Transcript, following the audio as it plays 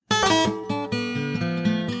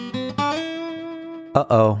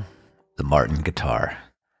Uh-oh, the Martin guitar.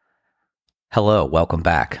 Hello, welcome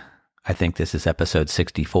back. I think this is episode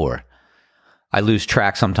 64. I lose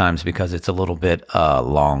track sometimes because it's a little bit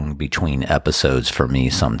long between episodes for me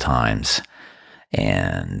sometimes.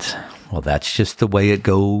 And, well, that's just the way it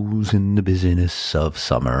goes in the busyness of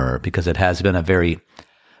summer, because it has been a very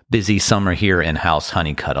busy summer here in House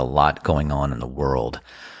Honeycutt. A lot going on in the world.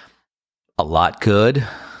 A lot good,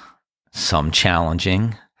 some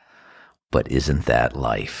challenging, but isn't that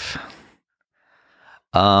life?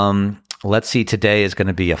 Let's see, today is going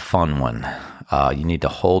to be a fun one. You need to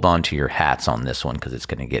hold on to your hats on this one because it's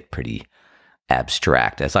going to get pretty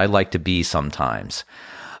abstract, as I like to be sometimes.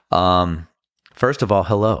 First of all,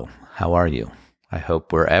 hello. How are you? I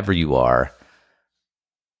hope wherever you are,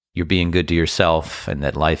 you're being good to yourself and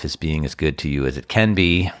that life is being as good to you as it can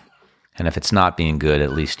be. And if it's not being good,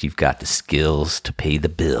 at least you've got the skills to pay the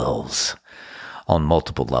bills on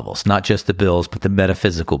multiple levels. Not just the bills, but the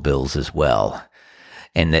metaphysical bills as well.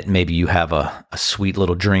 And that maybe you have a sweet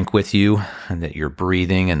little drink with you and that you're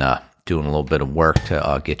breathing and doing a little bit of work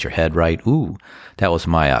to get your head right. Ooh, that was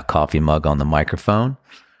my coffee mug on the microphone.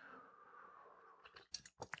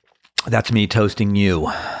 That's me toasting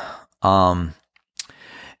you.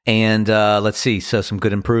 Let's see. So some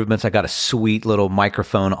good improvements. I got a sweet little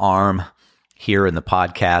microphone arm here in the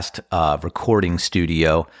podcast recording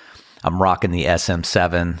studio. I'm rocking the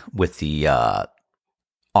SM7 with the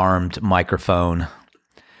armed microphone.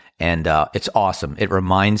 And it's awesome. It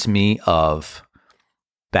reminds me of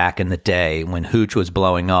back in the day when Hooch was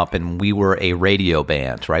blowing up and we were a radio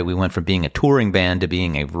band, right? We went from being a touring band to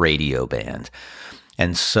being a radio band.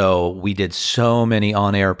 And so we did so many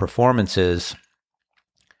on-air performances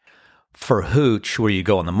for Hooch, where you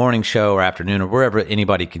go on the morning show or afternoon or wherever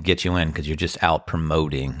anybody could get you in because you're just out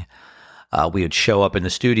promoting. We would show up in the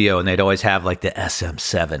studio and they'd always have like the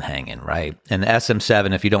SM7 hanging, right? And the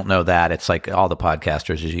SM7, if you don't know that, it's like all the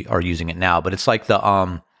podcasters are using it now, but it's like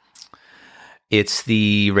it's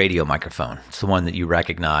the radio microphone. It's the one that you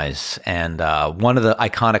recognize. And one of the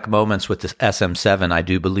iconic moments with this SM7, I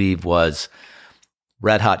do believe, was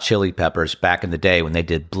Red Hot Chili Peppers back in the day when they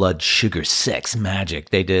did Blood Sugar Sex Magic.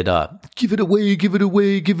 They did Give It Away, Give It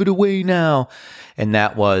Away, Give It Away Now. And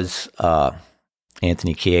that was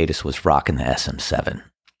Anthony Kiedis was rocking the SM7.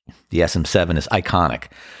 The SM7 is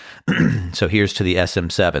iconic. So here's to the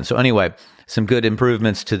SM7. So anyway, some good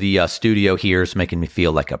improvements to the studio here is making me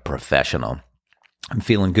feel like a professional. I'm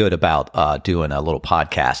feeling good about doing a little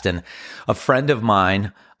podcast. And a friend of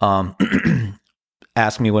mine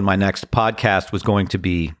asked me when my next podcast was going to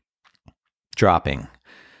be dropping.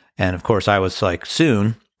 And of course, I was like,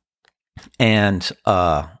 soon. And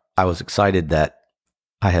I was excited that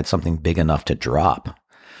I had something big enough to drop.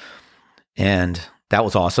 And that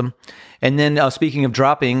was awesome. And then speaking of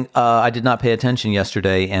dropping, I did not pay attention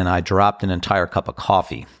yesterday and I dropped an entire cup of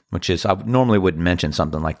coffee, which is, I normally wouldn't mention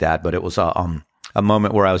something like that, but it was a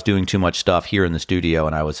moment where I was doing too much stuff here in the studio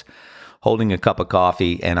and I was holding a cup of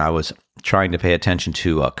coffee and I was trying to pay attention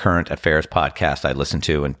to a current affairs podcast I listened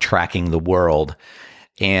to and tracking the world.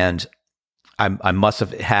 And I must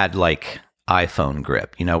have had like iPhone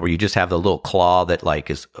grip, where you just have the little claw that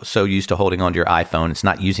like is so used to holding onto your iPhone. It's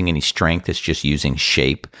not using any strength. It's just using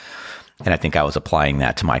shape. And I think I was applying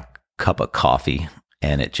that to my cup of coffee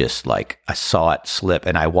and it just like, I saw it slip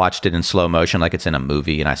and I watched it in slow motion, like it's in a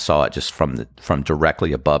movie. And I saw it just from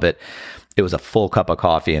directly above it. It was a full cup of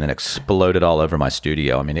coffee and it exploded all over my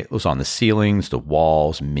studio. I mean, it was on the ceilings, the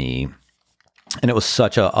walls, me. And it was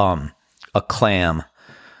such a clam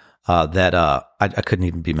that I couldn't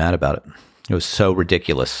even be mad about it. It was so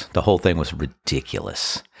ridiculous. The whole thing was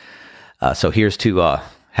ridiculous. So here's to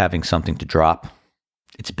having something to drop.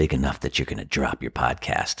 It's big enough that you're going to drop your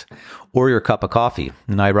podcast or your cup of coffee.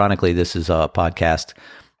 And ironically, this is a podcast.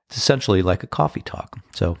 It's essentially like a coffee talk.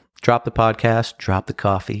 So drop the podcast, drop the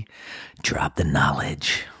coffee, drop the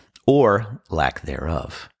knowledge or lack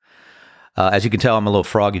thereof. As you can tell, I'm a little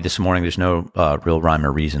froggy this morning. There's no real rhyme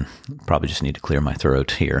or reason. Probably just need to clear my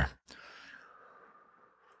throat here.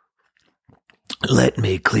 Let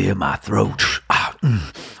me clear my throat.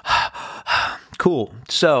 Cool.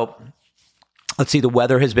 So let's see. The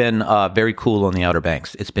weather has been very cool on the Outer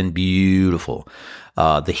Banks. It's been beautiful.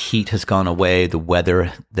 The heat has gone away. The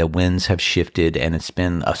winds have shifted, and it's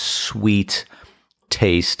been a sweet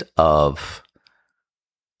taste of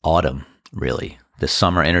autumn, really. The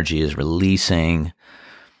summer energy is releasing.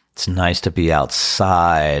 It's nice to be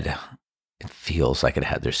outside. It feels like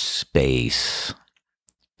there's space.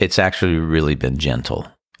 It's actually really been gentle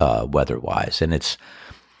weather-wise, and it's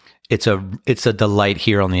it's a delight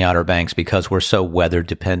here on the Outer Banks because we're so weather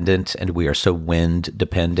dependent and we are so wind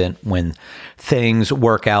dependent. When things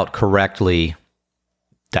work out correctly,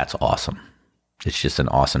 that's awesome. It's just an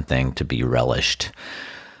awesome thing to be relished.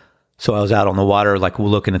 So I was out on the water, like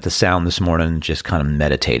looking at the sound this morning, just kind of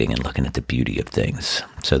meditating and looking at the beauty of things.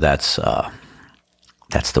 So that's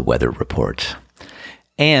the weather report.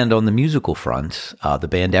 And on the musical front, the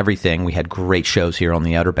band Everything, we had great shows here on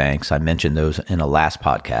the Outer Banks. I mentioned those in a last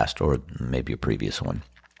podcast or maybe a previous one.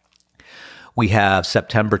 We have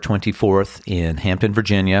September 24th in Hampton,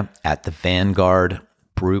 Virginia at the Vanguard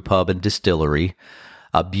Brew Pub and Distillery,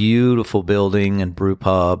 a beautiful building and brew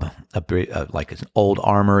pub, like an old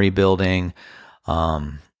armory building.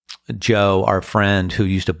 Joe, our friend who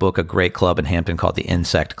used to book a great club in Hampton called the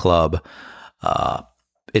Insect Club,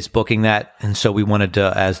 is booking that. And so we wanted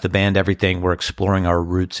to, as the band Everything, we're exploring our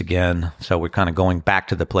roots again. So we're kind of going back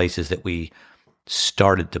to the places that we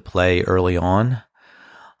started to play early on.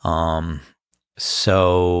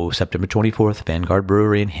 So September 24th, Vanguard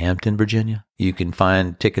Brewery in Hampton, Virginia. You can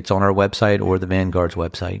find tickets on our website or the Vanguard's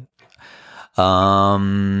website.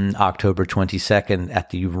 October 22nd at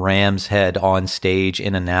the Ram's Head on stage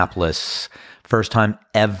in Annapolis. First time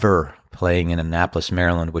ever playing in Annapolis,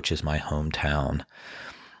 Maryland, which is my hometown.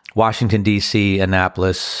 Washington, D.C.,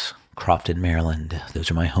 Annapolis, Crofton, Maryland.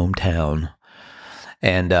 Those are my hometown.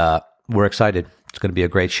 And we're excited. It's going to be a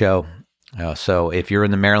great show. So if you're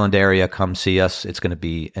in the Maryland area, come see us. It's going to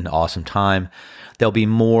be an awesome time. There'll be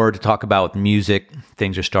more to talk about with music.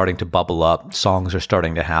 Things are starting to bubble up. Songs are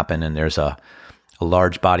starting to happen. And there's a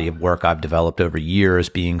large body of work I've developed over years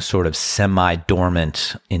being sort of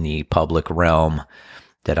semi-dormant in the public realm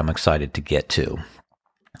that I'm excited to get to.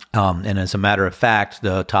 And as a matter of fact,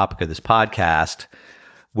 the topic of this podcast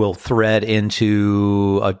will thread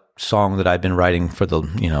into a song that I've been writing for the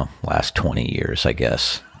last 20 years, I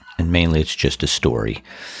guess. And mainly it's just a story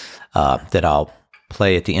that I'll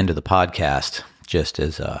play at the end of the podcast just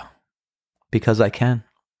as because I can.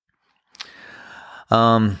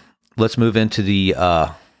 Let's move into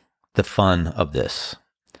the fun of this.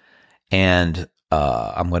 And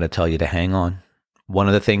I'm going to tell you to hang on. One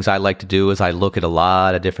of the things I like to do is I look at a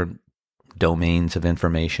lot of different domains of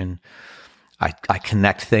information. I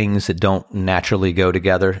connect things that don't naturally go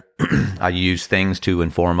together. I use things to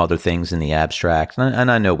inform other things in the abstract. And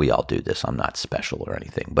I know we all do this. I'm not special or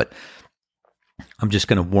anything. But I'm just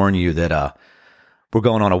going to warn you that we're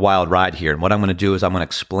going on a wild ride here. And what I'm going to do is I'm going to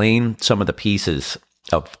explain some of the pieces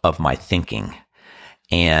of my thinking.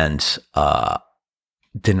 And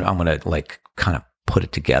then I'm going to kind of put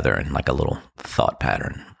it together in like a little thought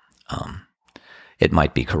pattern. It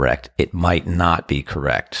might be correct. It might not be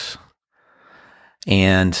correct.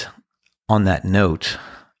 And on that note,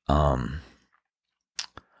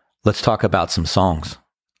 let's talk about some songs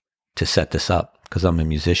to set this up because I'm a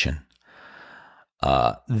musician.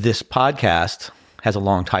 This podcast has a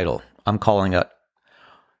long title. I'm calling it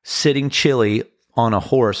Sitting Chilly on a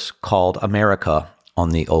Horse Called America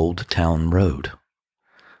on the Old Town Road.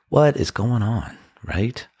 What is going on?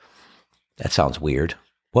 Right? That sounds weird.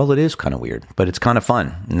 Well, it is kind of weird, but it's kind of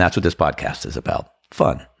fun. And that's what this podcast is about.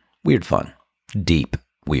 Fun. Weird fun. Deep,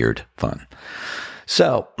 weird fun.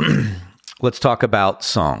 So let's talk about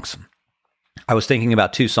songs. I was thinking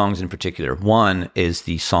about two songs in particular. One is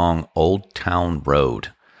the song Old Town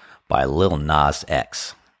Road by Lil Nas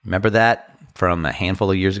X. Remember that from a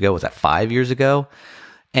handful of years ago? Was that 5 years ago?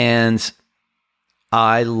 And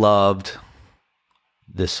I loved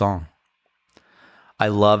this song. I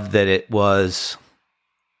loved that it was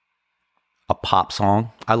a pop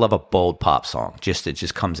song. I love a bold pop song. It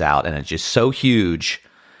just comes out and it's just so huge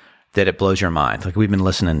that it blows your mind. Like we've been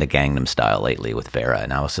listening to Gangnam Style lately with Vera,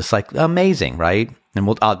 and I was just like, amazing, right? And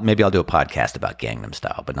maybe I'll do a podcast about Gangnam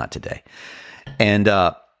Style, but not today. And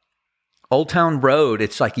Old Town Road,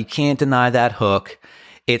 it's like you can't deny that hook.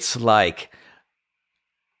 It's like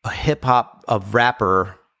a a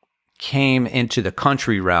rapper came into the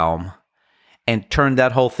country realm and turned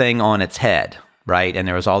that whole thing on its head, right? And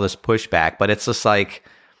there was all this pushback, but it's just like,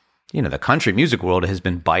 the country music world has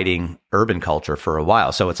been biting urban culture for a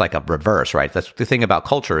while. So it's like a reverse, right? That's the thing about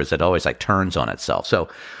culture is it always like turns on itself. So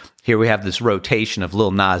here we have this rotation of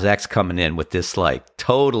Lil Nas X coming in with this like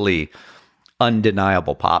totally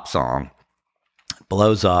undeniable pop song,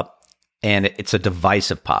 blows up, and it's a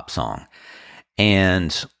divisive pop song.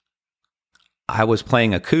 And I was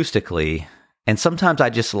playing acoustically, and sometimes I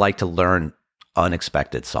just like to learn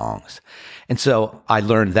unexpected songs. And so I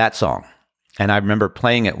learned that song. And I remember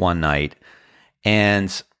playing it one night,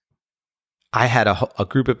 and I had a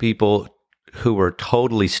group of people who were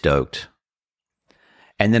totally stoked,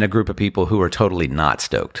 and then a group of people who were totally not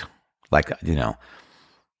stoked. like,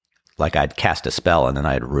 like I'd cast a spell and then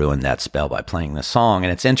I'd ruined that spell by playing the song.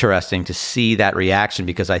 And it's interesting to see that reaction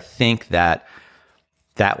because I think that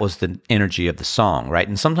was the energy of the song, right?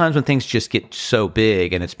 And sometimes when things just get so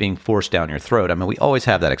big and it's being forced down your throat, I mean, we always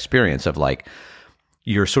have that experience of like,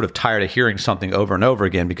 you're sort of tired of hearing something over and over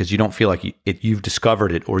again because you don't feel like you've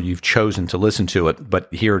discovered it or you've chosen to listen to it,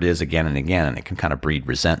 but here it is again and again, and it can kind of breed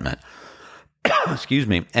resentment. Excuse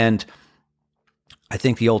me. And I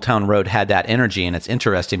think the Old Town Road had that energy, and it's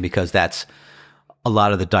interesting because that's a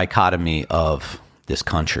lot of the dichotomy of this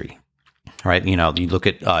country, right? You look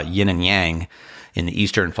at yin and yang in the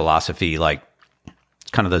Eastern philosophy, like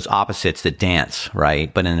kind of those opposites that dance,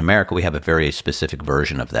 right? But in America, we have a very specific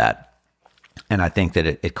version of that. And I think that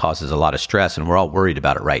it causes a lot of stress, and we're all worried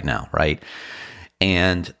about it right now, right?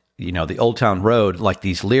 And, the Old Town Road, like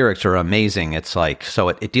these lyrics are amazing. It's like, so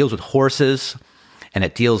it deals with horses, and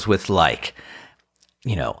it deals with like,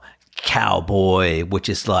 cowboy, which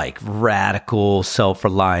is like radical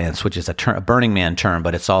self-reliance, which is a Burning Man term,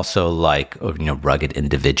 but it's also like, rugged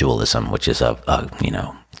individualism, which is a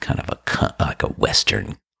kind of like a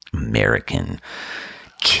Western American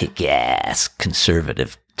kick-ass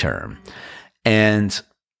conservative term. And,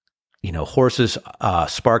 horses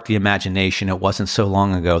sparked the imagination. It wasn't so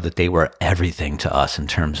long ago that they were everything to us in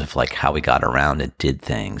terms of like how we got around and did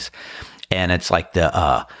things. And it's like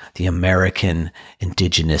the American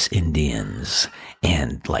indigenous Indians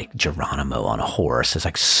and like Geronimo on a horse. There's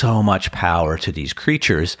like so much power to these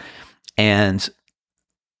creatures. And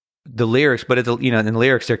the lyrics, but in the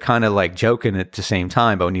lyrics, they're kind of like joking at the same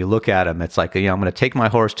time. But when you look at them, it's like, I'm going to take my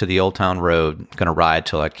horse to the Old Town Road, going to ride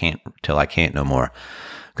till I can't no more.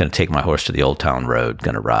 Going to take my horse to the Old Town Road,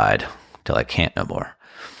 going to ride till I can't no more.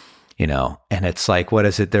 And it's like, what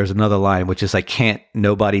is it? There's another line, which is like, can't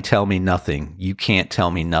nobody tell me nothing. You can't tell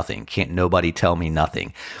me nothing. Can't nobody tell me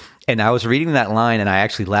nothing. And I was reading that line and I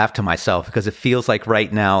actually laughed to myself because it feels like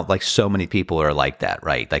right now, like so many people are like that,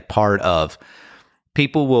 right? Like part of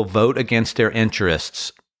people will vote against their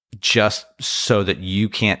interests just so that you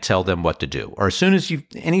can't tell them what to do. Or as soon as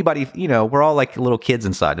anybody, we're all like little kids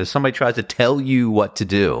inside. If somebody tries to tell you what to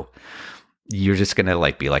do, you're just going to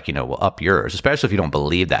like be like, well, up yours, especially if you don't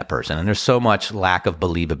believe that person. And there's so much lack of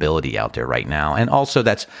believability out there right now. And also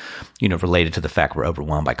that's, related to the fact we're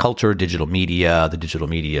overwhelmed by culture, digital media. The digital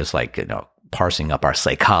media is like, parsing up our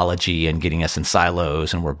psychology and getting us in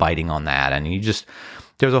silos, and we're biting on that. And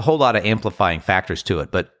there's a whole lot of amplifying factors to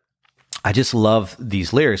it. But I just love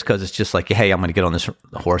these lyrics because it's just like, hey, I'm going to get on this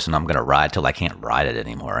horse and I'm going to ride till I can't ride it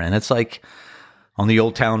anymore. And it's like on the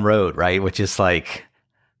Old Town Road, right? Which is like,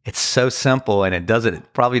 it's so simple, and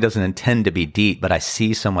it probably doesn't intend to be deep, but I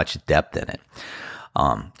see so much depth in it.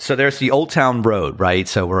 So there's the Old Town Road, right?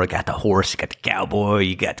 So we got the horse, you got the cowboy,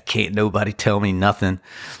 you got the can't nobody tell me nothing,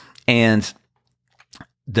 and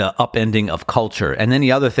the upending of culture. And then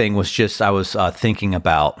the other thing was just, I was thinking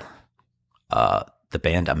about the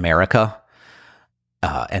band America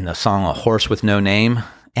and the song A Horse with No Name.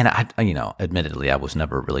 And I, admittedly, I was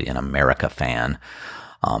never really an America fan.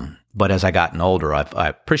 But as I gotten older, I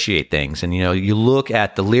appreciate things. And, you look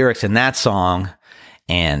at the lyrics in that song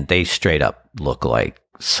and they straight up look like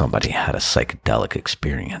somebody had a psychedelic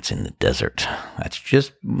experience in the desert. That's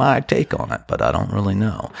just my take on it, but I don't really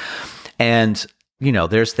know. And,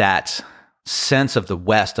 there's that sense of the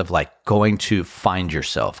West of like going to find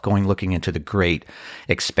yourself, looking into the great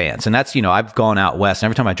expanse. And that's, I've gone out West, and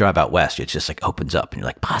every time I drive out West, it's just like opens up and you're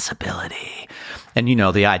like possibility. And,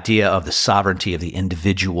 the idea of the sovereignty of the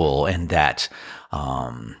individual, and that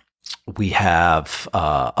we have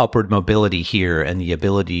upward mobility here and the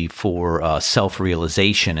ability for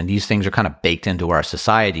self-realization. And these things are kind of baked into our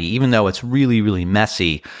society, even though it's really, really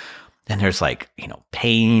messy. And there's like,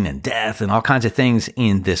 pain and death and all kinds of things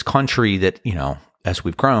in this country that, as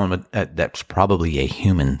we've grown, that's probably a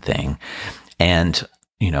human thing. And,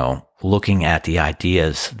 looking at the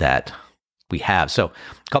ideas that we have. So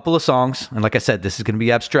a couple of songs. And like I said, this is going to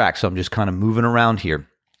be abstract. So I'm just kind of moving around here.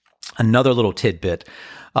 Another little tidbit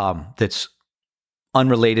that's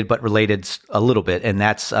unrelated, but related a little bit. And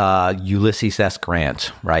that's Ulysses S.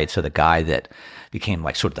 Grant, right? So the guy that became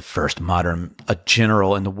like sort of the first modern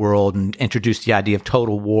general in the world and introduced the idea of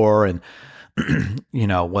total war and,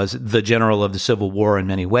 was the general of the Civil War in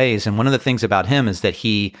many ways. And one of the things about him is that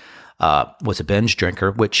he was a binge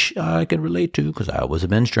drinker, which I can relate to because I was a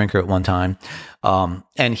binge drinker at one time.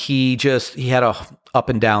 And he had a up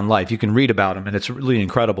and down life. You can read about him and it's really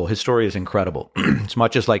incredible. His story is incredible. As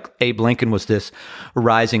much as like Abe Lincoln was this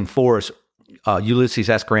rising force, Ulysses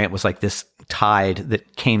S. Grant was like this tide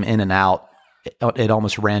that came in and out at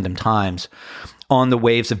almost random times on the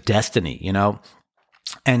waves of destiny,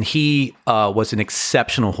 And he was an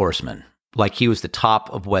exceptional horseman. Like, he was the top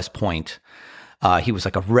of West Point. He was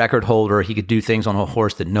like a record holder. He could do things on a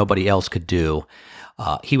horse that nobody else could do.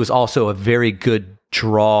 He was also a very good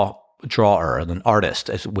drawer, an artist.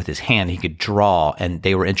 With his hand, he could draw, and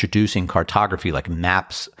they were introducing cartography, like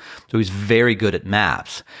maps. So he was very good at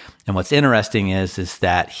maps. And what's interesting is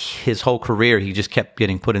that his whole career, he just kept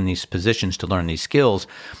getting put in these positions to learn these skills.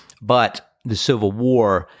 But the Civil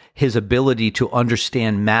War, his ability to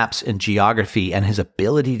understand maps and geography, and his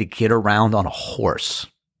ability to get around on a horse,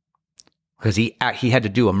 because he had to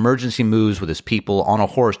do emergency moves with his people on a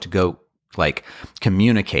horse to go like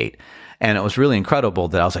communicate. And it was really incredible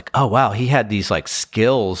that I was like, oh wow, he had these like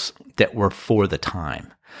skills that were for the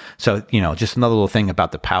time. So, just another little thing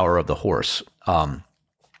about the power of the horse.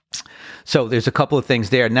 So there's a couple of things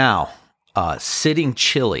there. Now, sitting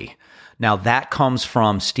chilly. Now that comes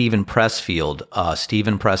from Stephen Pressfield.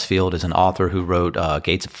 Stephen Pressfield is an author who wrote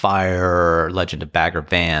Gates of Fire, Legend of Bagger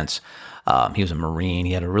Vance. He was a Marine.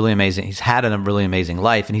 He's had a really amazing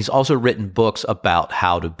life. And he's also written books about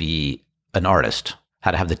how to be an artist,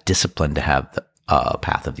 how to have the discipline to have the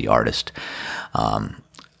path of the artist.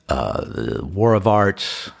 The War of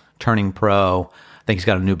Art, Turning Pro. I think he's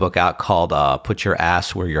got a new book out called Put Your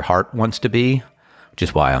Ass Where Your Heart Wants to Be, which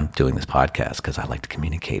is why I'm doing this podcast, because I like to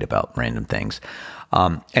communicate about random things.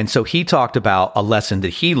 And so he talked about a lesson that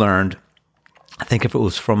he learned. I think if it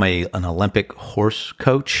was from an Olympic horse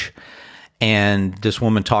coach. And this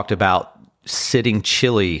woman talked about sitting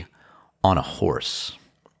chilly on a horse.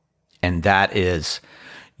 And that is,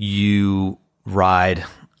 you ride,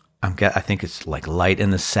 I think it's like light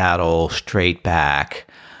in the saddle, straight back.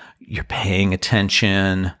 You're paying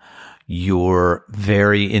attention. You're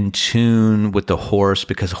very in tune with the horse,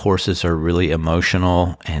 because horses are really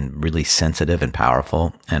emotional and really sensitive and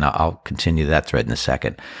powerful. And I'll continue that thread in a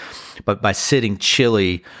second. But by sitting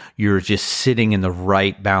chilly, you're just sitting in the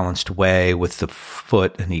right balanced way with the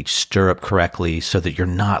foot in each stirrup correctly, so that you're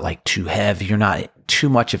not like too heavy. You're not too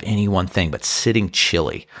much of any one thing, but sitting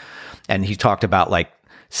chilly. And he talked about like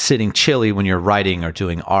sitting chilly when you're writing or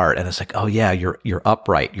doing art. And it's like, oh yeah, you're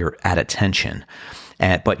upright. You're at attention.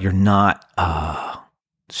 But you're not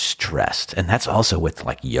stressed. And that's also with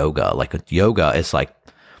like yoga. Like with yoga, it's like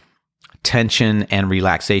tension and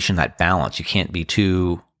relaxation, that balance. You can't be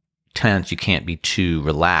too tense. You can't be too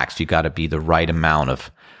relaxed. You got to be the right amount of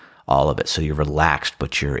all of it. So you're relaxed,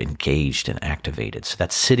 but you're engaged and activated. So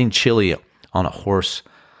that's sitting chilly on a horse.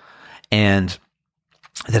 And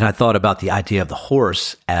then I thought about the idea of the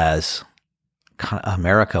horse as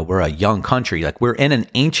America. We're a young country. Like, we're in an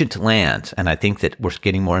ancient land. And I think that we're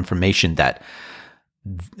getting more information that,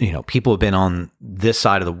 people have been on this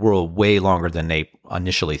side of the world way longer than they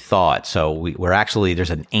initially thought. So we're actually, there's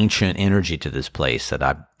an ancient energy to this place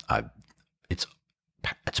that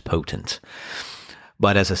it's potent.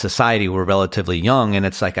 But as a society, we're relatively young. And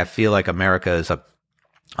it's like, I feel like America is a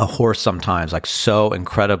horse sometimes, like so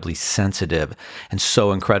incredibly sensitive and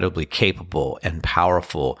so incredibly capable and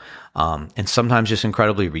powerful, and sometimes just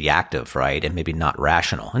incredibly reactive, right? And maybe not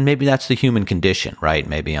rational. And maybe that's the human condition, right?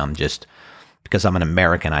 Maybe I'm just, because I'm an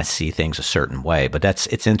American, I see things a certain way. But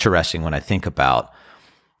it's interesting when I think about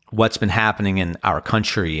what's been happening in our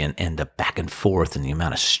country and the back and forth and the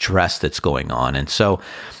amount of stress that's going on. And so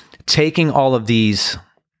taking all of these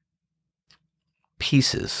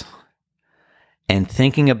pieces and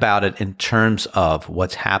thinking about it in terms of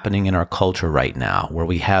what's happening in our culture right now, where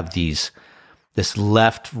we have this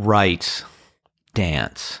left-right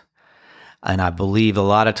dance. And I believe a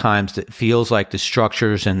lot of times it feels like the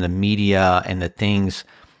structures and the media and the things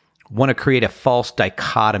want to create a false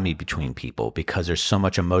dichotomy between people, because there's so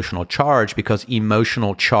much emotional charge, because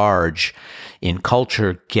emotional charge in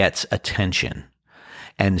culture gets attention.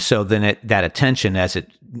 And so then that attention, as it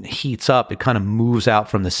heats up, it kind of moves out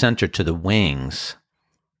from the center to the wings,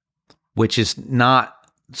 which is not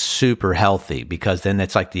super healthy, because then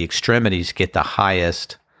it's like the extremities get the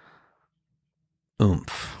highest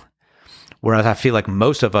oomph. Whereas I feel like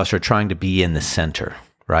most of us are trying to be in the center,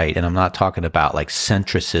 right? And I'm not talking about like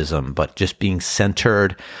centricism, but just being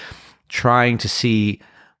centered, trying to see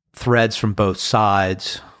threads from both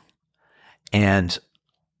sides. And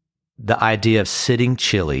the idea of sitting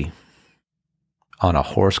chilly on a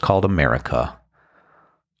horse called America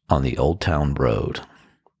on the Old Town Road.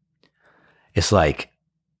 It's like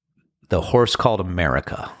the horse called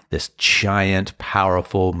America, this giant,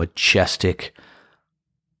 powerful, majestic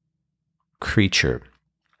creature,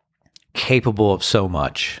 capable of so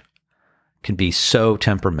much, can be so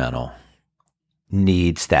temperamental,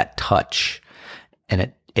 needs that touch.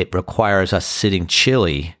 And it requires us sitting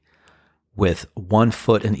chilly with one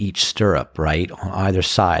foot in each stirrup, right? On either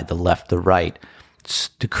side, the left, the right,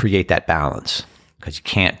 to create that balance. Because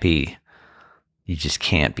you just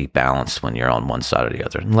can't be balanced when you're on one side or the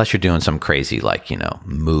other, unless you're doing some crazy,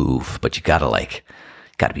 move, but you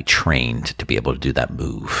gotta be trained to be able to do that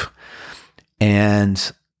move.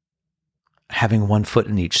 And having one foot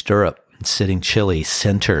in each stirrup, sitting chilly,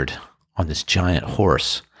 centered on this giant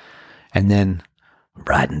horse, and then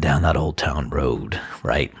riding down that old town road,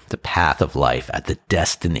 right? The path of life, at the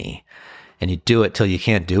destiny. And you do it till you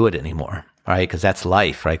can't do it anymore, right? Because that's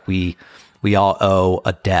life, right? We all owe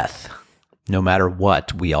a death. No matter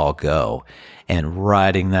what, we all go. And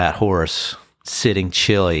riding that horse, sitting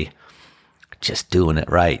chilly, just doing it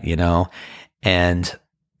right, And,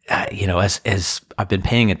 as I've been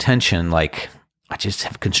paying attention, I just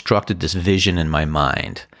have constructed this vision in my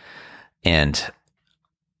mind. And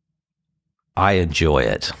I enjoy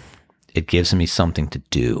it. It gives me something to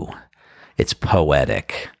do. It's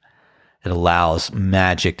poetic. It allows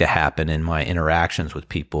magic to happen in my interactions with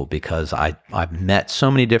people because I've met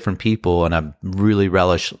so many different people, and I really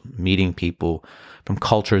relish meeting people from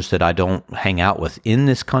cultures that I don't hang out with in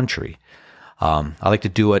this country. I like to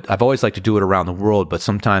do it. I've always liked to do it around the world, but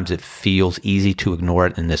sometimes it feels easy to ignore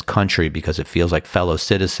it in this country because it feels like fellow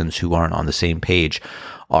citizens who aren't on the same page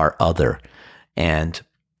are other. And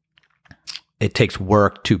it takes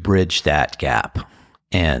work to bridge that gap.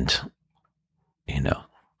 And,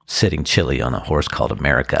 sitting chilly on a horse called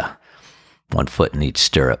America, one foot in each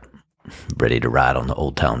stirrup, ready to ride on the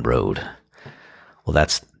old town road. Well,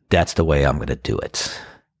 that's the way I'm going to do it.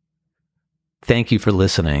 Thank you for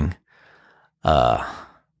listening.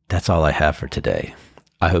 That's all I have for today.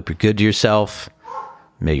 I hope you're good to yourself.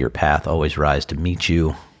 May your path always rise to meet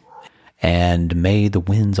you. And may the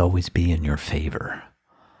winds always be in your favor.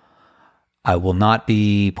 I will not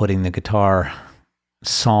be putting the guitar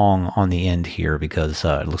song on the end here because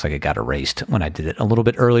it looks like it got erased when I did it a little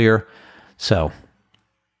bit earlier. So,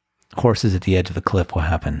 horses at the edge of the cliff will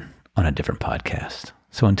happen on a different podcast.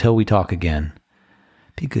 So until we talk again,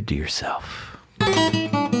 be good to yourself.